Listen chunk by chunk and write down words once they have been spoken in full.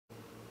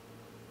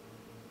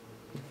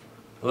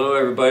Hello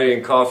everybody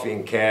in Coffee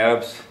and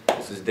Cabs.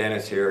 This is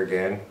Dennis here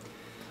again.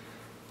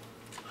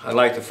 I'd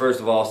like to first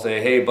of all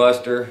say, hey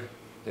Buster,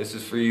 this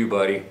is for you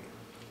buddy.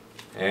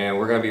 And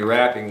we're going to be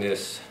wrapping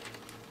this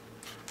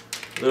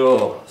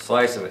little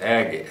slice of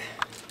agate.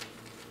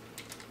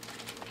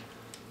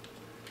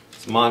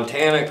 It's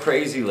Montana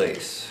Crazy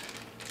Lace.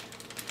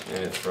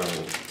 And it's from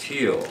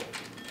Teal.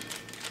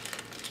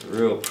 It's a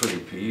real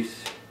pretty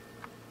piece.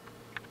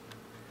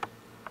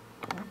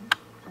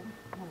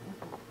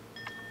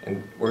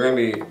 And we're going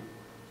to be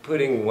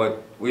putting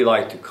what we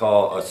like to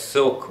call a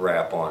silk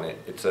wrap on it.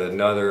 It's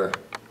another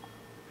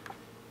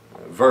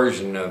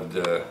version of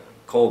the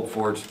cold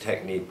forge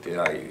technique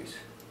that I use.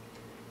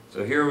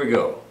 So here we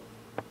go.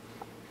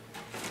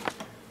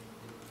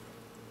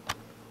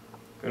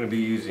 I'm going to be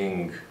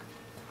using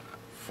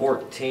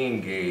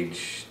 14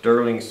 gauge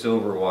sterling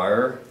silver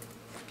wire.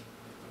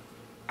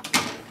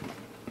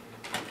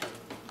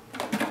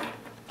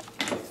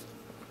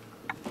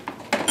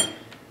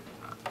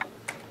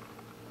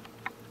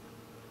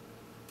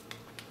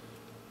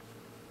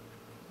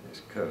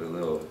 Just cut a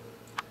little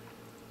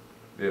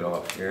bit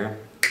off here.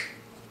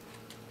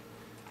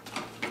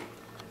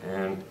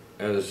 And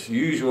as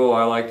usual,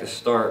 I like to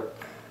start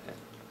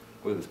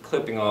with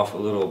clipping off a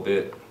little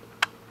bit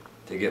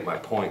to get my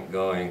point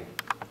going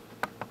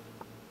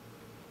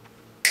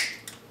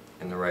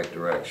in the right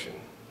direction.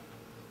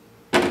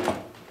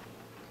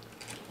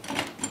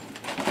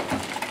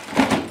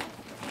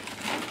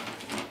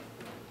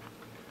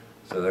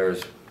 So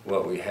there's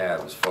what we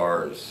have as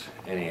far as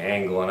any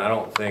angle, and I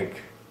don't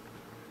think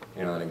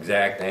an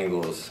exact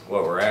angle is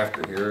what we're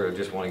after here. I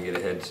just want to get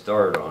a head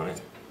start on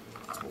it.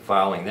 And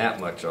filing that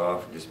much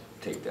off, just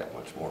take that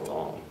much more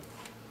long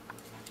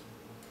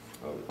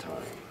over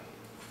time.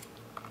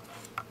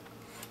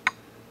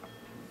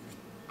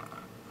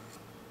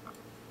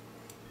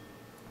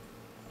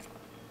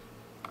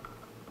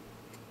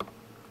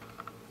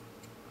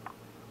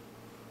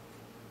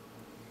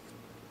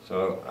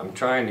 So I'm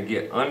trying to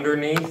get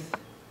underneath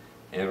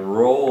and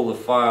roll the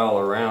file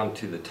around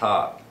to the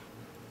top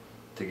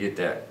to get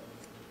that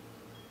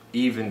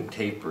even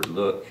tapered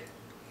look.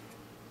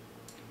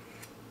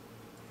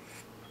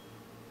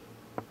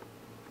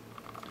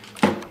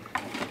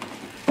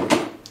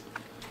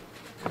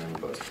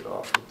 And bust it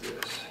off with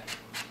this.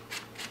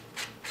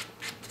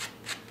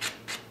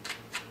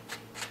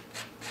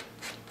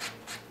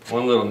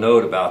 One little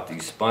note about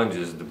these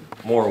sponges, the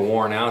more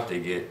worn out they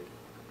get,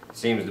 it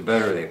seems the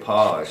better they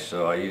polish,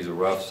 so I use a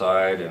rough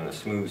side and a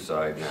smooth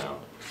side now.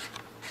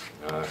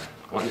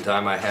 One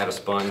time I had a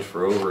sponge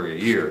for over a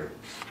year.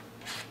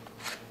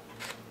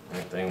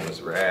 That thing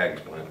was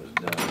rags when it was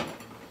done.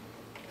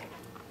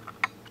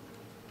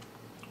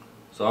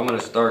 So I'm going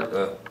to start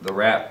the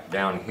wrap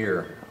down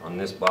here on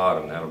this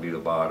bottom. That'll be the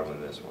bottom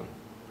of this one.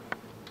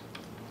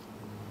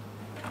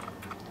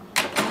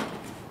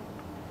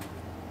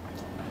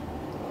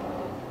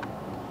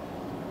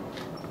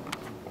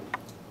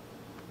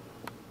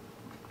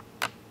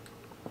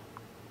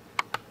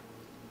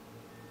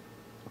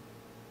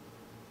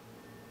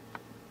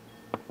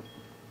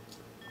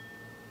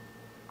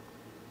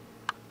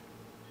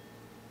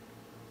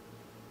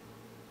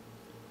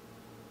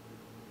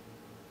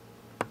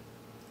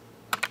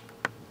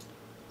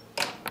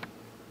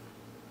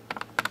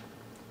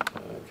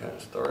 Kind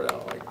of start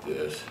out like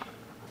this.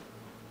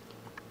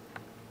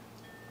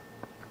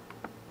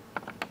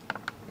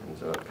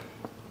 Ends up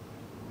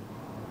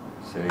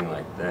sitting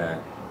like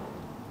that.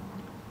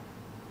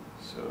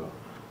 So,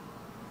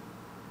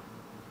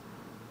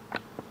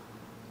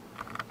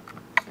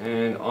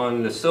 and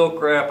on the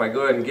silk wrap, I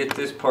go ahead and get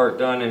this part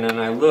done, and then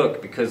I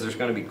look, because there's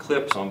going to be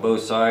clips on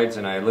both sides,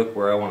 and I look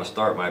where I want to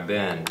start my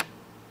bend,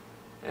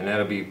 and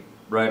that'll be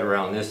right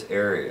around this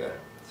area.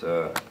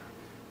 So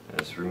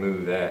let's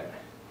remove that.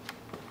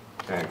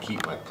 Kind of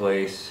keep my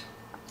place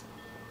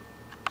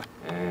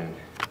and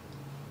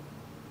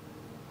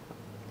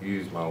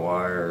use my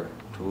wire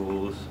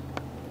tools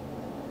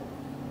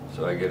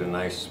so I get a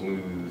nice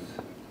smooth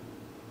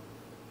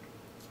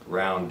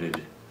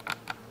rounded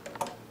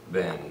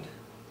bend.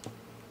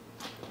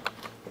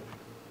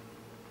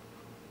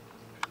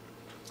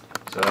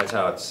 So that's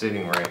how it's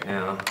sitting right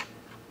now.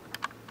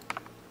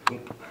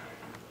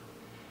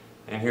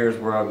 And here's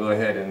where I'll go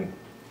ahead and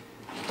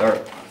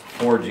start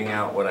forging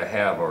out what I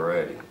have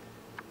already.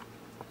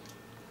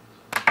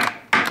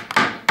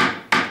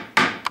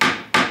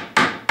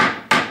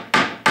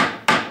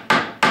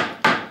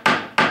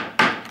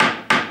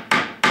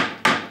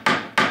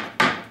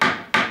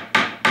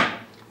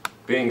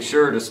 Being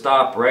sure to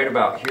stop right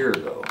about here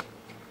though,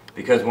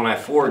 because when I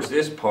forge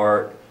this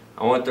part,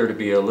 I want there to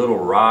be a little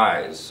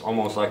rise,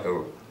 almost like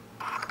a,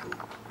 I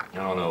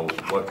don't know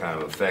what kind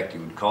of effect you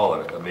would call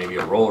it, maybe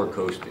a roller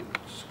coaster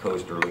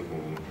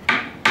looking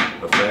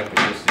effect.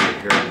 You'll see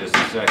it here in just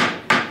a second.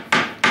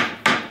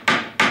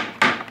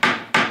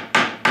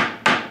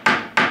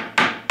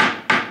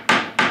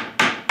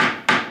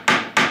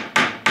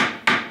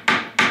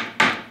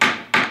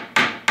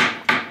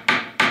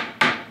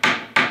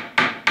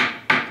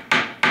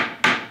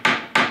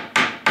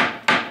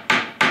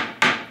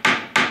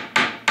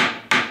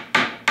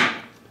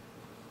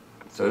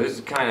 So this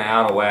is kind of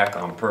out of whack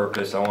on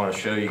purpose. I want to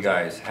show you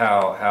guys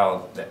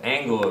how the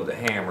angle of the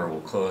hammer will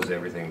close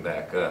everything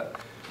back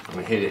up. I'm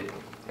going to hit it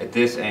at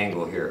this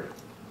angle here.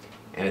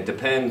 And it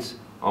depends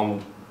on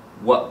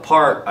what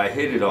part I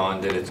hit it on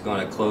that it's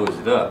going to close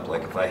it up.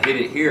 Like if I hit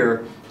it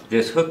here,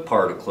 this hook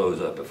part will close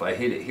up. If I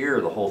hit it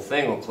here, the whole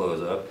thing will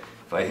close up.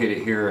 If I hit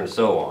it here, and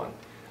so on.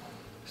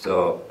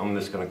 So I'm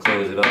just going to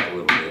close it up a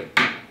little bit.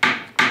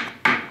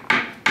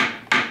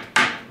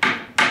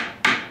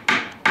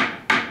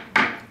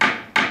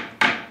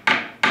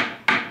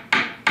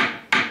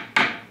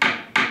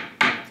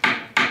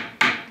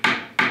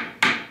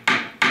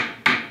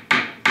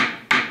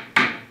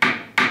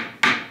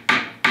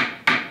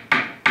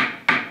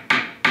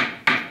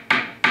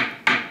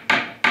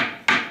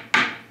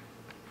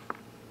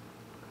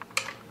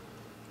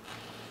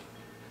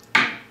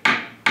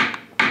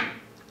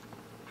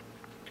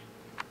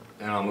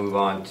 Then I'll move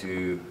on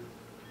to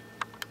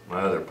my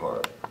other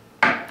part.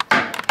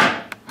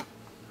 Try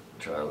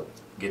to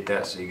get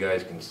that so you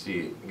guys can see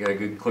it. You got a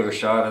good clear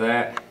shot of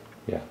that?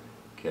 Yeah.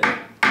 Okay.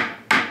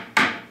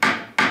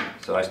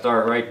 So I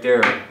start right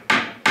there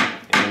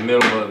in the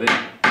middle of it.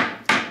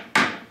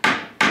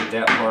 Get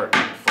that part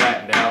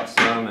flattened out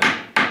some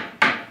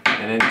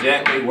and then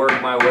gently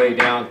work my way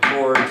down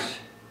towards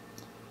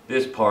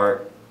this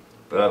part.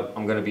 But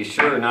I'm going to be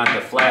sure not to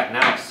flatten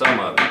out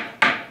some of it.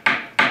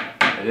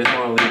 I just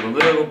want to leave a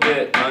little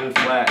bit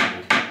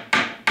unflattened.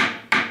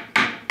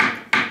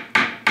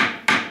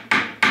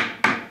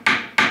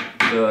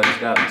 So it's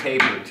got a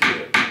taper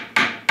to it.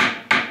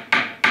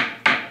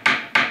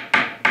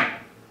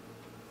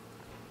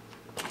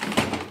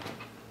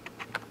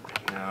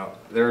 Now,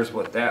 there's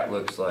what that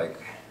looks like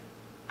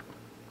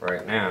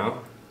right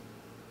now.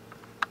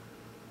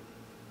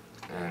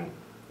 And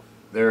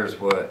there's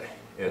what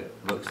it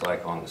looks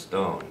like on the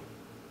stone.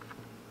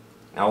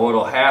 Now what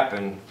will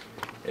happen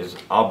is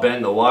I'll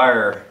bend the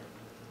wire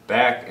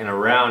back and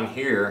around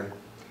here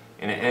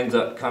and it ends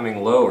up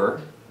coming lower,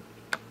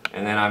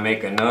 and then I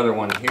make another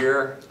one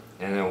here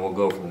and then we'll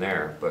go from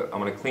there. But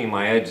I'm going to clean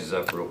my edges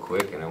up real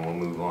quick and then we'll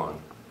move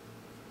on.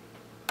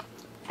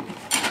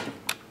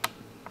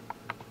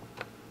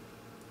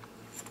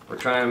 We're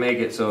trying to make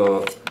it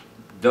so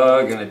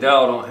Doug and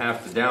Adele don't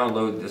have to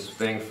download this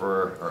thing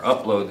or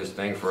upload this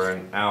thing for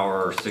an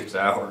hour or 6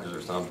 hours or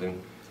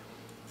something.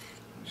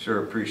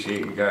 Sure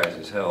appreciate you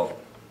guys' help.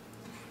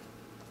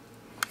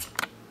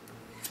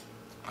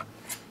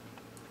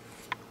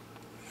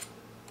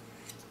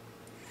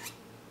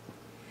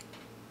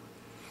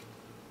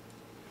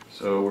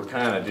 So we're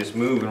kind of just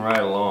moving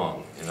right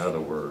along, in other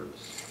words.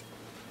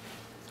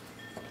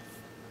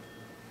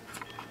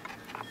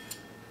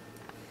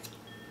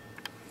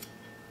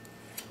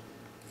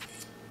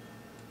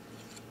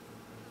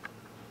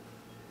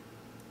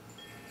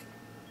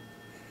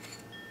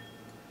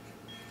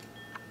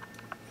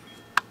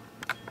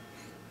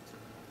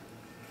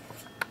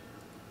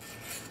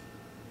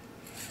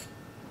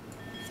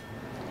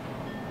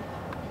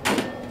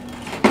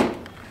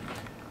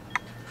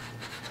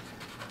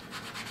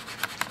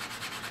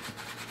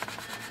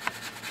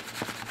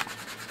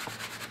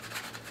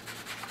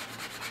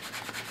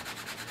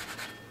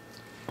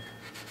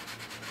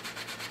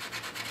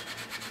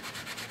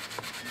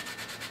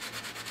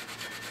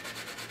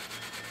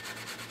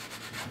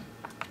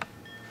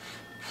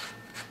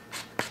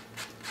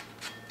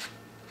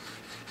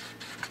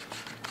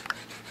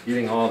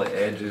 Getting all the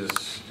edges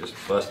just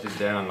busted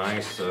down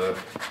nice so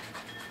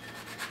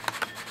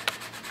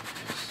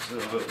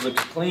it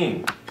looks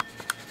clean.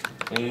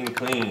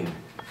 Clean.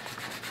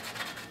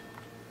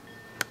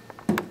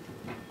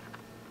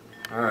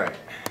 Alright,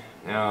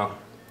 now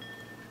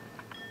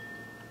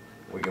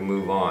we can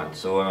move on.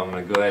 So I'm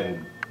going to go ahead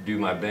and do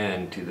my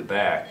bend to the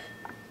back.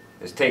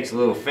 This takes a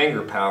little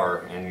finger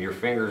power, and your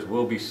fingers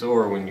will be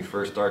sore when you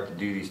first start to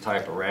do these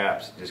type of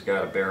wraps. Just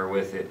got to bear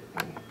with it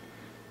and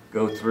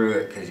go through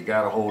it, because you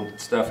got to hold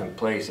stuff in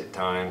place at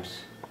times.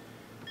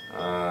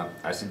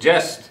 I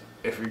suggest,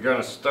 if you're going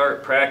to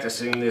start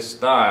practicing this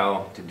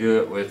style, to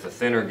do it with a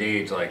thinner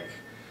gauge, like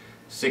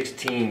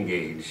 16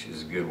 gauge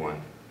is a good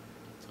one.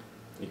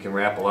 You can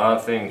wrap a lot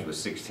of things with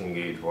 16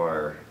 gauge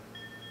wire.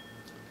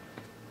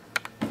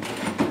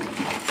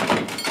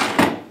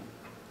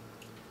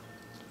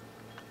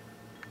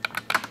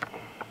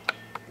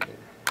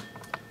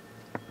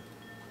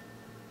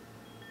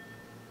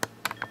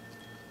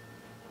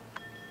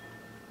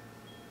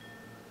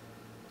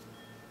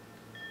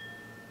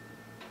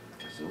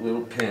 A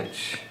little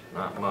pinch,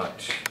 not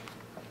much,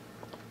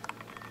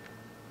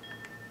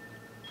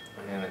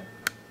 and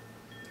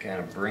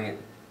kind of bring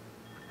it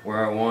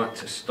where I want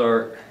to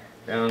start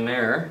down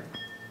there,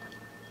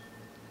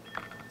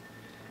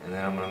 and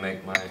then I'm going to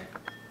make my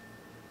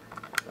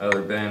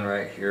other bend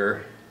right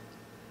here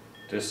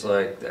just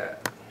like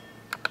that.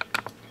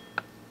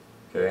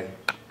 Okay,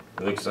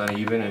 it looks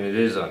uneven, and it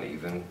is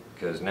uneven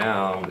because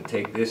now I'm going to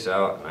take this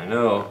out, and I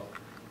know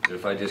that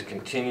if I just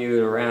continue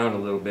it around a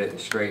little bit and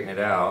straighten it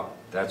out,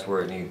 that's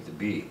where it needs to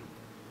be.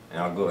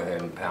 And I'll go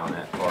ahead and pound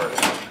that part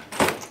out.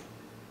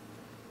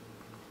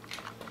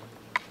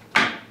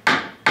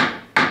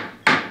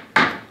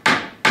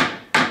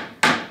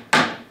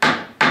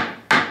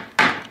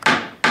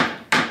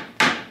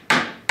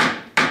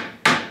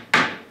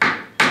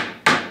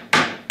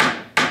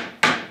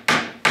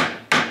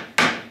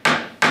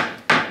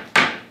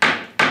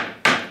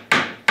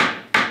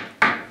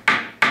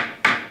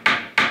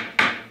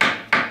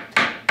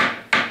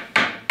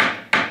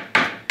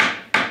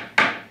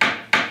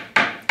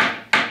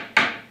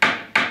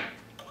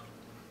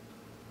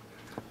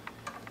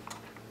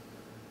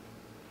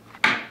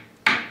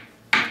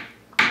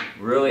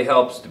 really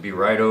helps to be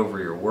right over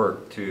your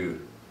work too,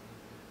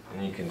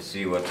 and you can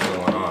see what's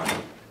going on.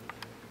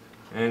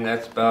 And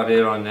that's about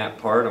it on that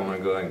part. I'm going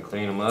to go ahead and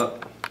clean them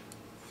up.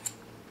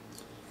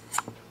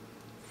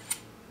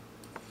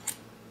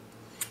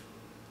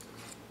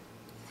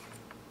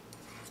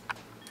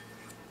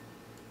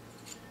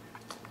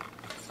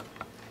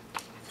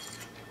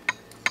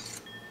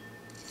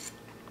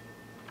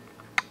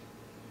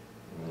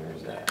 And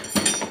there's that. This.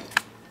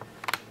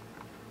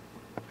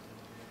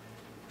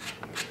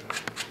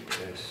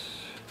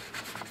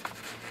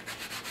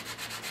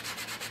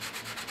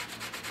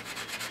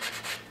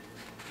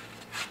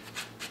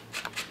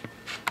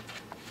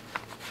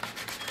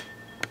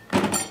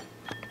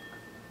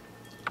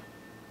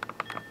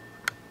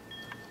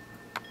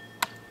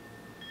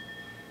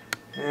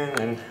 And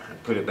then I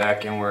put it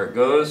back in where it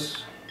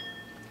goes.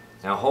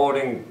 Now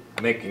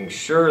making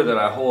sure that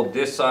I hold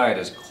this side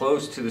as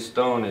close to the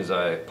stone as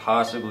I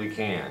possibly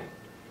can.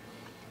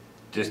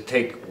 Just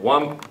take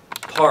one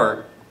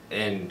part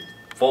and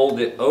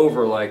fold it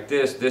over like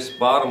this. This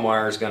bottom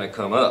wire is going to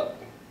come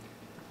up.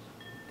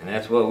 And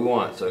that's what we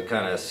want. So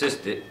kind of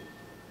assist it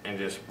and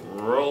just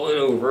roll it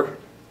over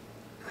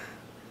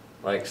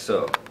like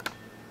so.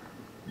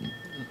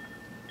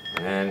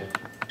 And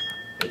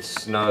it's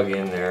snug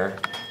in there.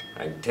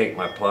 I can take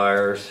my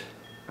pliers,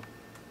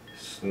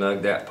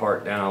 snug that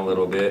part down a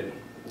little bit,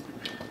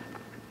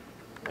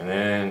 and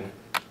then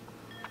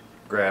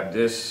grab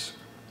this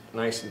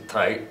nice and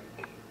tight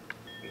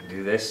and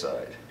do this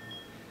side.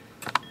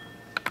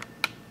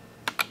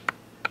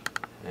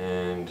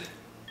 And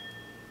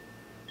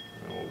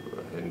we'll go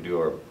ahead and do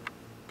our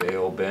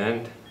bail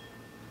bend.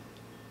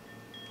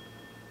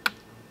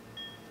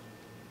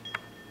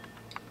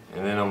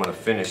 And then I'm going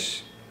to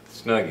finish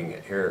snugging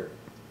it here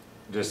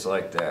just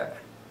like that.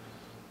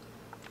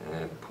 And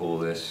then pull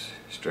this,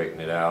 straighten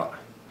it out,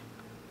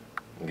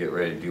 and get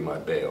ready to do my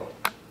bail.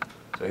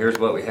 So here's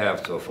what we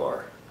have so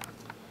far.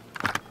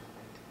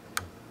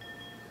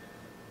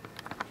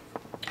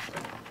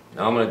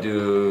 Now I'm going to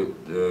do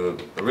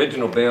the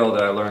original bail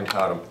that I learned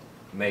how to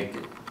make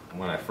it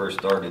when I first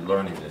started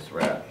learning this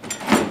wrap.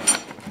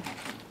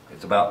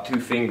 It's about two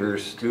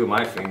of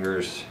my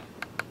fingers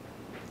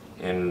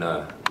in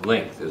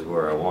length is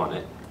where I want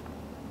it.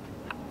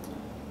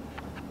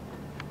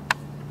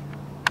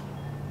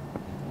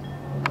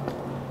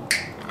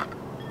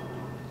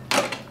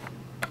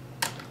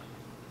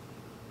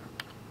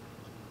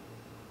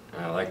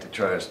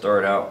 Try to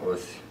start out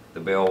with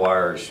the bail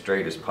wire as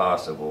straight as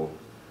possible,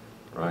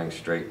 running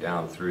straight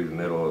down through the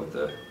middle of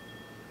the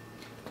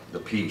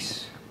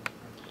piece.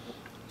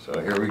 So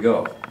here we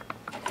go.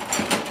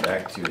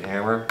 Back to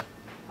hammer.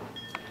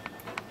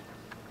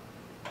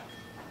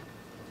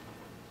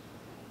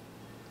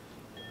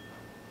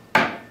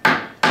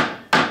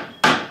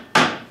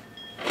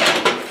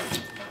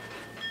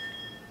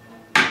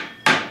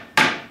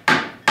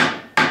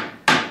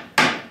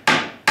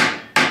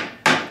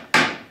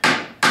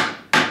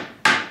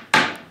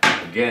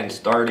 Again,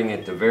 starting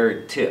at the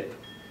very tip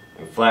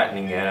and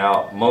flattening it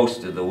out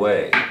most of the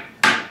way,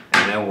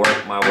 and then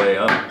work my way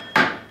up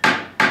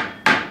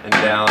and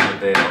down the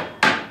bail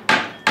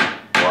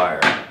wire.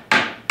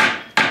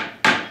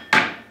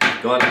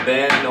 It's going to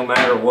bend no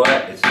matter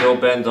what. It still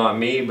bends on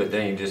me, but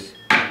then you just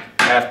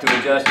have to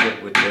adjust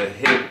it with the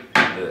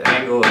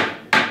angle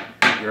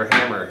of your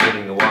hammer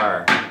hitting the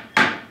wire.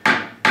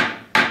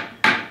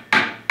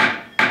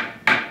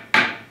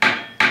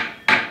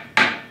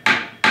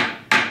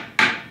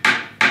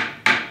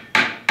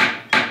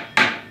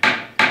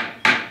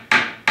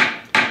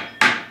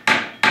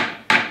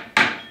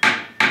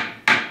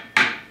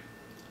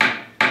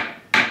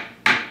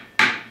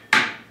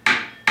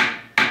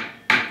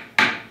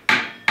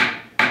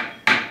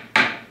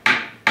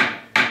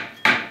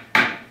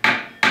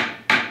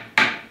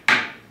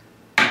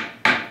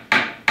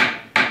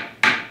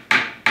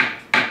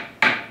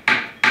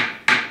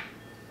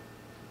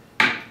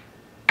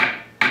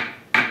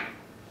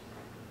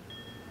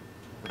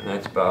 And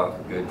that's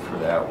about good for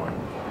that one.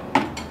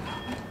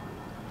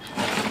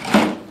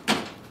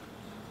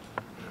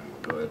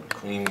 Go ahead and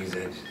clean these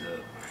edges up.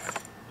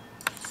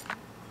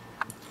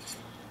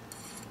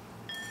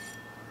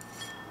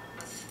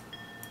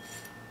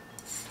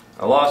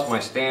 I lost my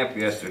stamp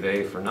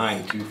yesterday for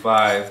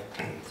 925,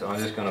 so I'm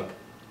just going to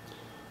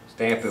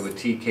stamp it with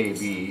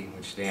TKB,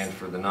 which stands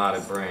for the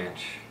knotted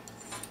branch.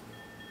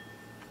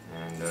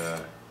 And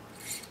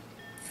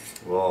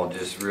we'll all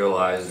just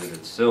realize that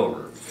it's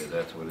silver, because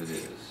that's what it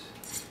is.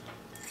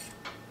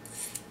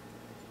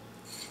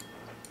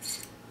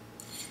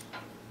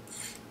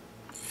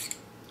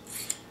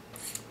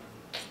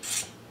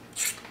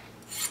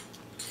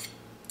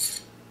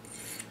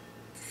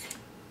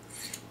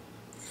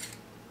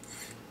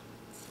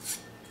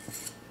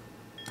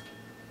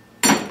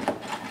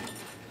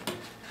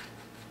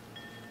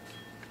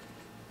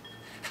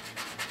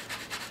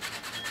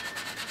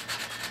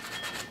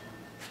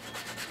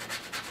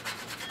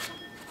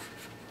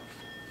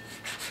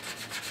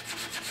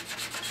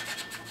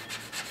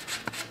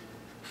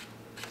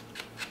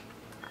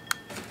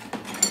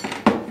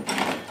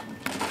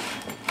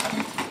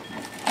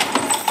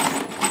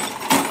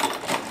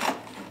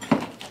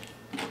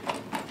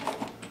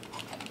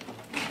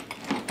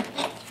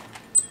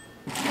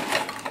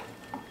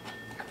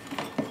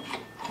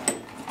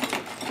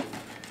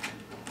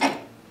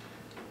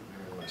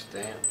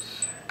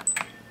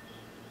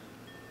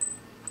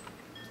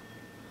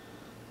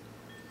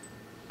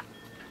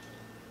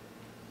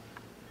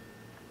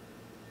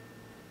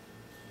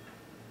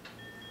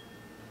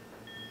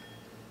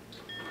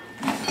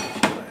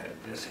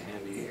 this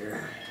handy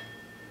here.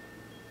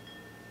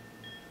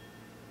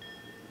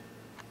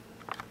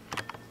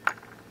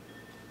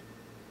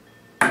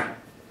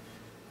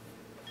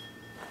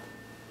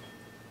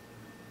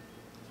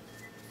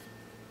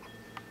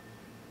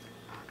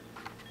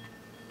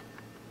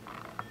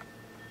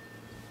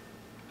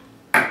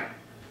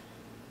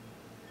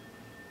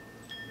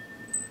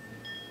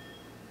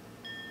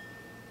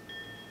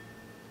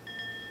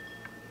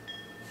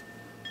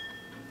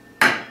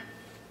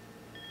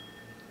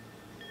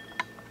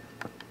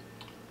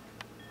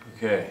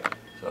 Okay,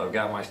 so I've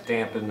got my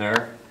stamp in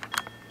there.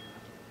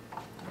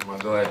 I'm going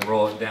to go ahead and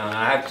roll it down.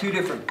 I have two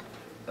different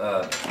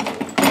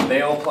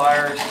bail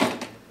pliers.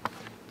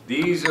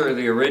 These are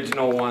the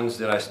original ones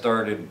that I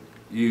started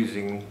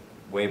using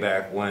way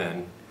back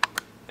when,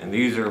 and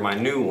these are my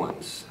new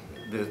ones.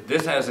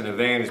 This has an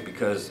advantage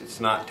because it's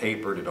not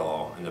tapered at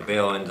all, and the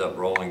bail ends up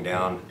rolling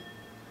down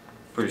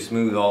pretty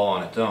smooth all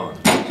on its own.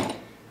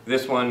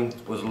 This one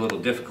was a little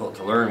difficult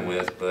to learn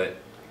with, but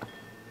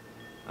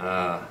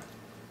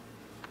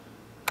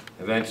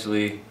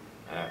eventually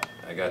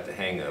I got the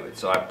hang of it.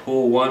 So I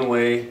pull one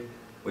way.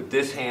 With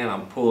this hand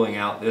I'm pulling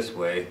out this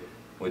way.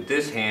 With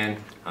this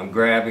hand I'm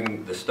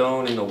grabbing the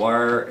stone and the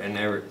wire and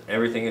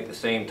everything at the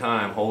same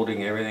time,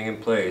 holding everything in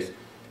place,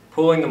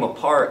 pulling them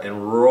apart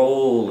and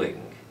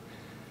rolling.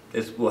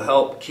 This will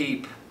help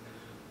keep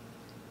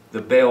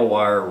the bail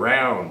wire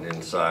round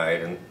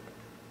inside, and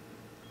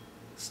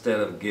instead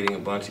of getting a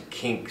bunch of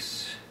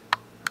kinks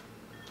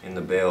in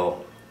the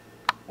bail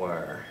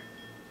wire.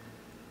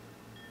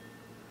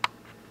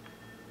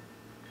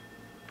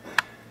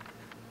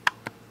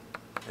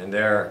 And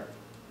there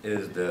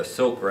is the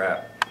silk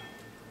wrap.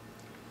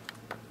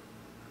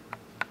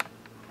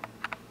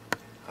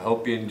 I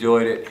hope you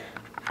enjoyed it.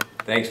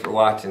 Thanks for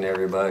watching,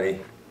 everybody.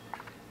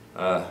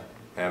 Have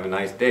a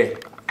nice day.